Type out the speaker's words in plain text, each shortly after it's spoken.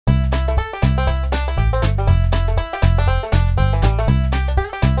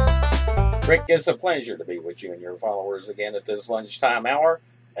Rick, it's a pleasure to be with you and your followers again at this lunchtime hour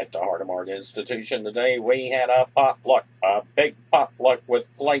at the Heart of Art Institution. Today we had a potluck, a big potluck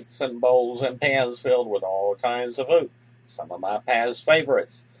with plates and bowls and pans filled with all kinds of food. Some of my past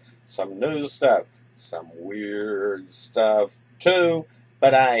favorites, some new stuff, some weird stuff too,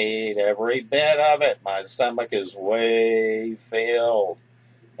 but I ate every bit of it. My stomach is way filled.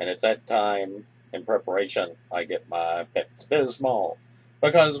 And at that time, in preparation, I get my Pepto-Bismol.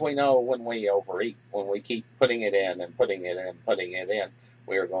 Because we know when we overeat, when we keep putting it in and putting it in,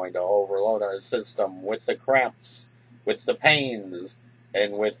 we are going to overload our system with the cramps, with the pains,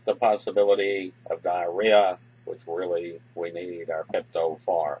 and with the possibility of diarrhea, which really we need our Pepto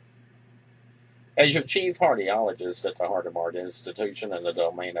for. As your chief cardiologist at the Heart of Art Institution in the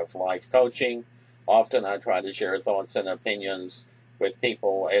domain of life coaching, often I try to share thoughts and opinions with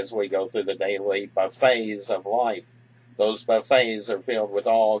people as we go through the daily buffets of life. Those buffets are filled with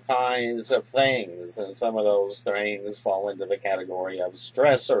all kinds of things, and some of those things fall into the category of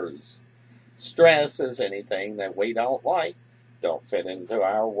stressors. Stress is anything that we don't like, don't fit into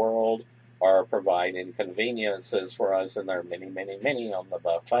our world, or provide inconveniences for us, and there are many, many, many on the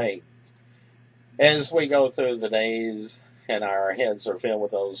buffet. As we go through the days and our heads are filled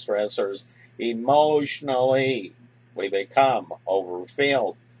with those stressors, emotionally we become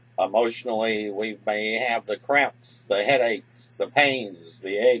overfilled. Emotionally, we may have the cramps, the headaches, the pains,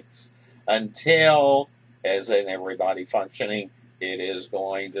 the aches, until, as in everybody functioning, it is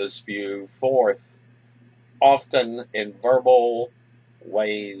going to spew forth, often in verbal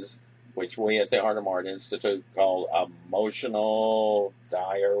ways, which we at the Heart of Art Institute call emotional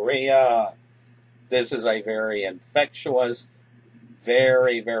diarrhea. This is a very infectious,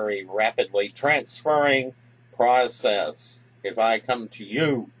 very, very rapidly transferring process. If I come to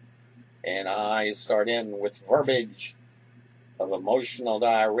you and I start in with verbiage of emotional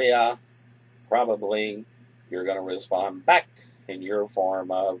diarrhea, probably you're going to respond back in your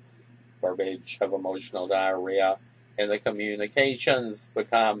form of verbiage of emotional diarrhea, and the communications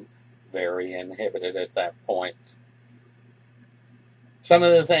become very inhibited at that point. Some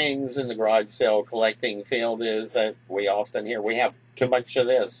of the things in the garage sale collecting field is that we often hear we have too much of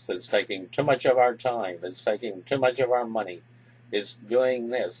this, it's taking too much of our time, it's taking too much of our money. It's doing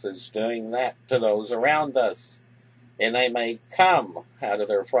this, it's doing that to those around us. And they may come out of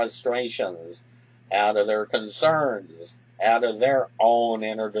their frustrations, out of their concerns, out of their own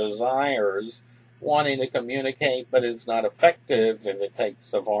inner desires, wanting to communicate, but it's not effective if it takes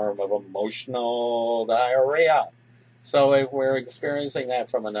the form of emotional diarrhea. So if we're experiencing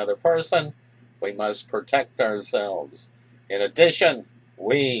that from another person, we must protect ourselves. In addition,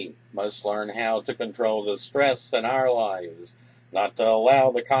 we must learn how to control the stress in our lives, not to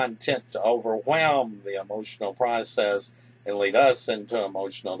allow the content to overwhelm the emotional process and lead us into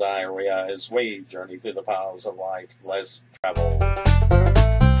emotional diarrhea as we journey through the piles of life less traveled.